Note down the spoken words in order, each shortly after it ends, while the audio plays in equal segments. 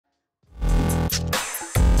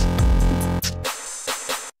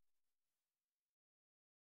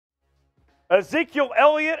Ezekiel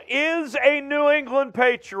Elliott is a New England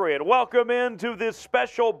Patriot. Welcome into this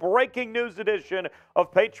special breaking news edition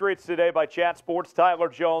of Patriots Today by Chat Sports. Tyler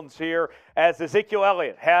Jones here as Ezekiel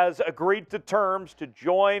Elliott has agreed to terms to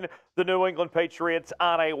join the New England Patriots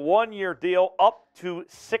on a one-year deal up to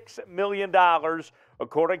 $6 million,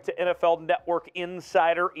 according to NFL Network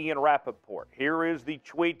insider Ian Rapoport. Here is the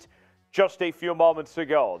tweet just a few moments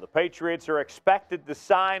ago. The Patriots are expected to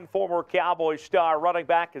sign former Cowboys star running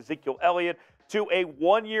back Ezekiel Elliott to a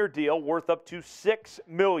one-year deal worth up to $6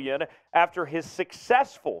 million after his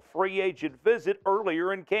successful free agent visit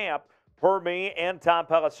earlier in camp, per me and Tom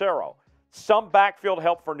Pelissero. Some backfield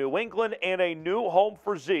help for New England and a new home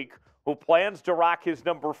for Zeke, who plans to rock his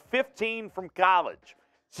number 15 from college.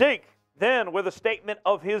 Zeke then with a statement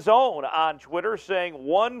of his own on Twitter saying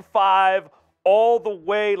 1-5 all the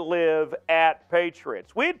way live at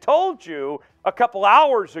Patriots. We had told you a couple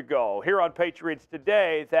hours ago here on Patriots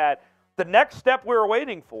Today that the next step we were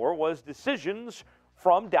waiting for was decisions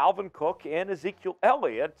from Dalvin Cook and Ezekiel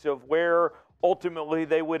Elliott of where ultimately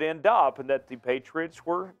they would end up, and that the Patriots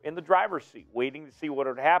were in the driver's seat waiting to see what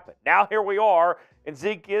would happen. Now here we are, and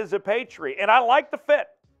Zeke is a Patriot. And I like the fit.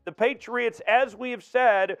 The Patriots, as we have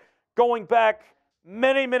said, going back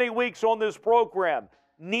many, many weeks on this program,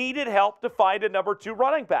 needed help to find a number 2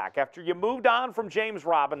 running back. After you moved on from James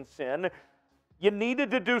Robinson, you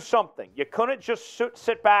needed to do something. You couldn't just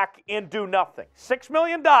sit back and do nothing. $6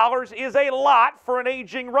 million is a lot for an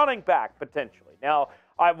aging running back, potentially. Now,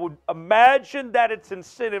 I would imagine that it's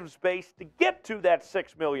incentives-based to get to that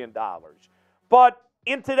 $6 million. But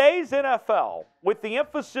in today's NFL, with the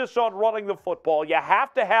emphasis on running the football, you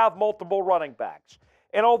have to have multiple running backs.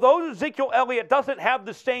 And although Ezekiel Elliott doesn't have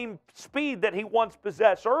the same speed that he once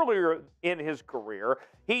possessed earlier in his career,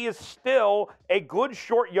 he is still a good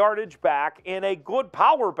short yardage back and a good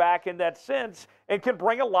power back in that sense and can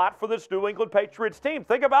bring a lot for this New England Patriots team.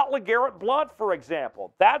 Think about LeGarrette Blount, for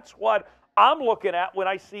example. That's what I'm looking at when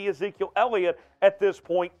I see Ezekiel Elliott at this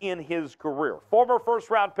point in his career. Former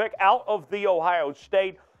first-round pick out of the Ohio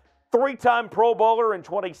State, 3-time Pro Bowler in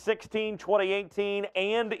 2016, 2018,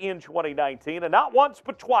 and in 2019. And not once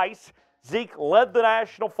but twice, Zeke led the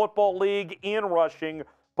National Football League in rushing,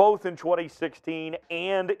 both in 2016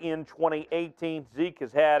 and in 2018. Zeke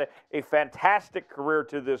has had a fantastic career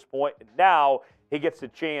to this point, and now he gets a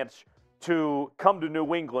chance to come to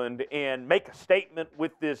New England and make a statement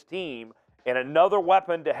with this team and another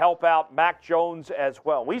weapon to help out Mac Jones as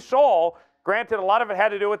well. We saw, granted, a lot of it had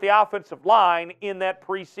to do with the offensive line in that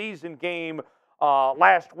preseason game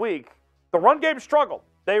last week. The run game struggled.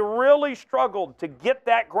 They really struggled to get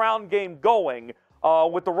that ground game going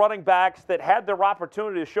with the running backs that had their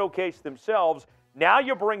opportunity to showcase themselves. Now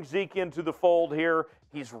you bring Zeke into the fold here.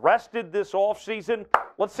 He's rested this offseason.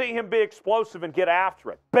 Let's see him be explosive and get after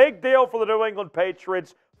it. Big deal for the New England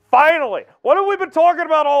Patriots. Finally, what have we been talking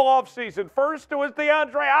about all offseason? First it was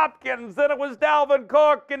DeAndre Hopkins, then it was Dalvin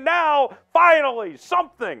Cook, and now, finally,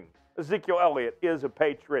 something. Ezekiel Elliott is a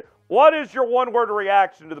Patriot. What is your one-word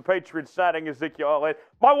reaction to the Patriots signing Ezekiel Elliott?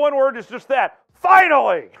 My one word is just that.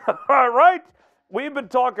 Finally! All right? We've been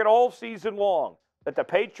talking all season long that the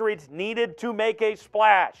Patriots needed to make a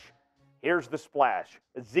splash. Here's the splash.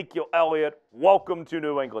 Ezekiel Elliott, welcome to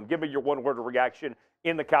New England. Give me your one-word reaction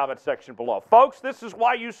in the comment section below. Folks, this is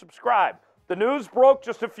why you subscribe. The news broke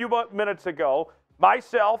just a few minutes ago.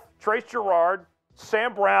 Myself, Trace Gerard,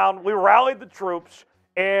 Sam Brown, we rallied the troops,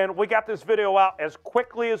 and we got this video out as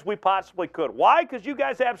quickly as we possibly could. Why? Because you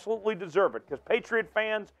guys absolutely deserve it. Because Patriot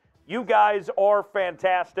fans, you guys are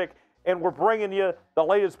fantastic, and we're bringing you the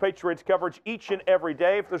latest Patriots coverage each and every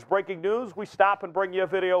day. If there's breaking news, we stop and bring you a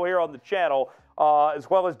video here on the channel, as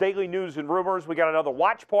well as daily news and rumors. We got another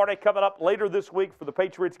watch party coming up later this week for the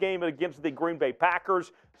Patriots game against the Green Bay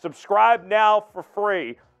Packers. Subscribe now for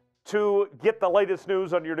free to get the latest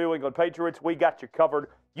news on your New England Patriots. We got you covered.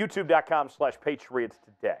 YouTube.com/Patriots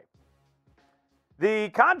Today. The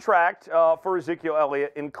contract for Ezekiel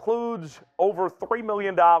Elliott includes over $3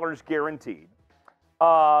 million guaranteed.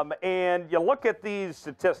 And you look at these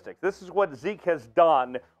statistics. This is what Zeke has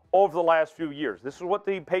done over the last few years. This is what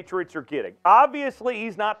the Patriots are getting. Obviously,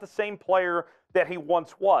 he's not the same player that he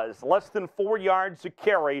once was. Less than 4 yards a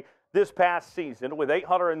carry this past season with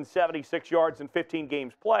 876 yards in 15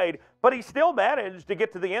 games played, but he still managed to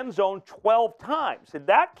get to the end zone 12 times. And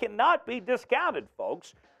that cannot be discounted,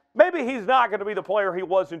 folks. Maybe he's not going to be the player he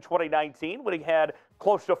was in 2019 when he had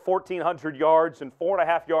close to 1,400 yards and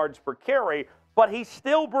 4.5 yards per carry, but he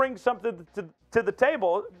still brings something to the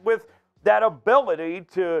table with that ability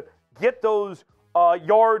to get those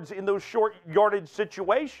yards in those short yardage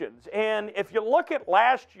situations. And if you look at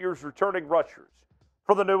last year's returning rushers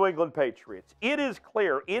for the New England Patriots, it is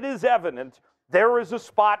clear, it is evident there is a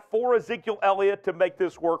spot for Ezekiel Elliott to make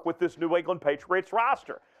this work with this New England Patriots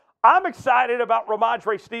roster. I'm excited about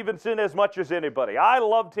Rhamondre Stevenson as much as anybody. I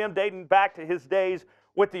loved him dating back to his days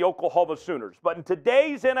with the Oklahoma Sooners. But in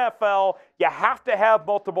today's NFL, you have to have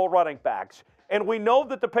multiple running backs. And we know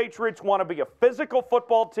that the Patriots want to be a physical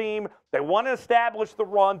football team. They want to establish the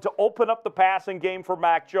run to open up the passing game for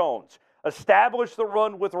Mac Jones. Establish the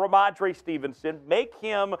run with Rhamondre Stevenson. Make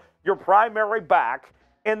him your primary back.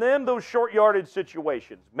 And then those short yardage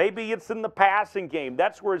situations. Maybe it's in the passing game.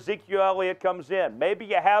 That's where Ezekiel Elliott comes in. Maybe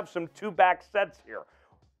you have some two-back sets here.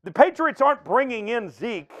 The Patriots aren't bringing in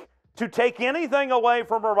Zeke to take anything away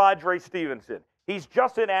from Rhamondre Stevenson. He's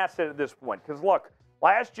just an asset at this point. Because, look,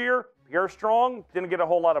 last year, Pierre Strong didn't get a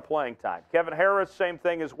whole lot of playing time. Kevin Harris, same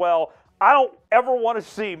thing as well. I don't ever want to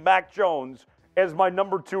see Mac Jones as my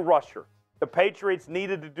number 2 rusher. The Patriots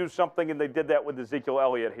needed to do something, and they did that with Ezekiel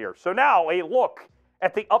Elliott here. So now a look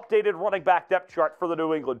at the updated running back depth chart for the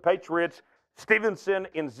New England Patriots. Stevenson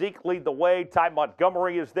and Zeke lead the way. Ty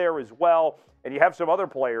Montgomery is there as well. And you have some other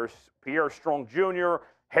players, Pierre Strong Jr.,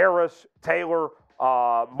 Harris, Taylor,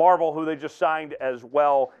 Marvel, who they just signed as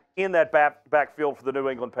well in that backfield for the New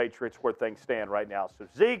England Patriots where things stand right now. So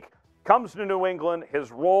Zeke comes to New England.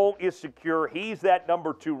 His role is secure. He's that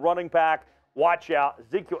number 2 running back. Watch out.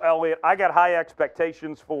 Ezekiel Elliott, I got high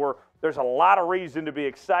expectations for. There's a lot of reason to be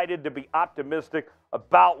excited, to be optimistic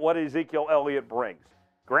about what Ezekiel Elliott brings.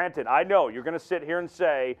 Granted, I know you're going to sit here and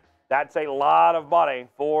say that's a lot of money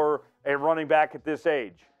for a running back at this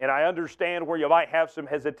age. And I understand where you might have some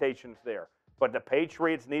hesitations there. But the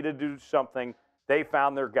Patriots need to do something. They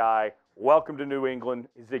found their guy. Welcome to New England,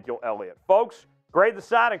 Ezekiel Elliott. Folks, grade the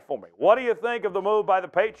signing for me. What do you think of the move by the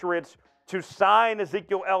Patriots to sign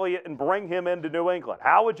Ezekiel Elliott and bring him into New England?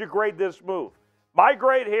 How would you grade this move? My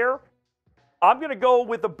grade here, I'm going to go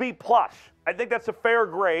with a B+. I think that's a fair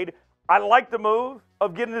grade. I like the move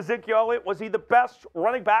of getting Ezekiel Elliott. Was he the best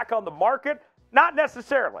running back on the market? Not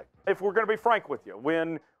necessarily, if we're going to be frank with you.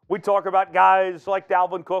 When we talk about guys like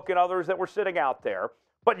Dalvin Cook and others that were sitting out there,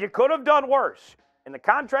 but you could have done worse. And the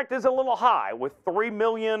contract is a little high with $3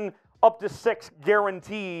 million up to $6 million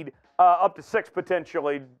guaranteed, up to $6 million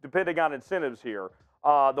potentially, depending on incentives here,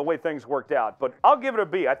 the way things worked out. But I'll give it a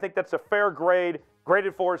B. I think that's a fair grade. Grade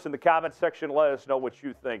it for us in the comments section. Let us know what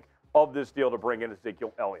you think of this deal to bring in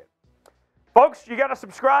Ezekiel Elliott. Folks, you got to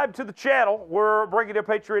subscribe to the channel. We're bringing you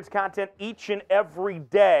Patriots content each and every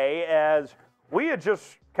day as we had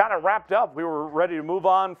just kind of wrapped up. We were ready to move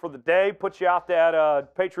on for the day, put you out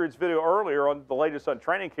that Patriots video earlier on the latest on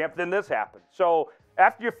training camp. Then this happened. So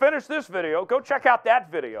after you finish this video, go check out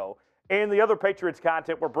that video and the other Patriots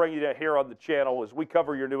content we're bringing you here on the channel as we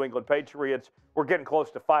cover your New England Patriots. We're getting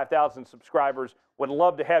close to 5,000 subscribers. Would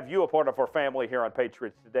love to have you a part of our family here on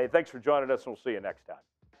Patriots Today. Thanks for joining us, and we'll see you next time.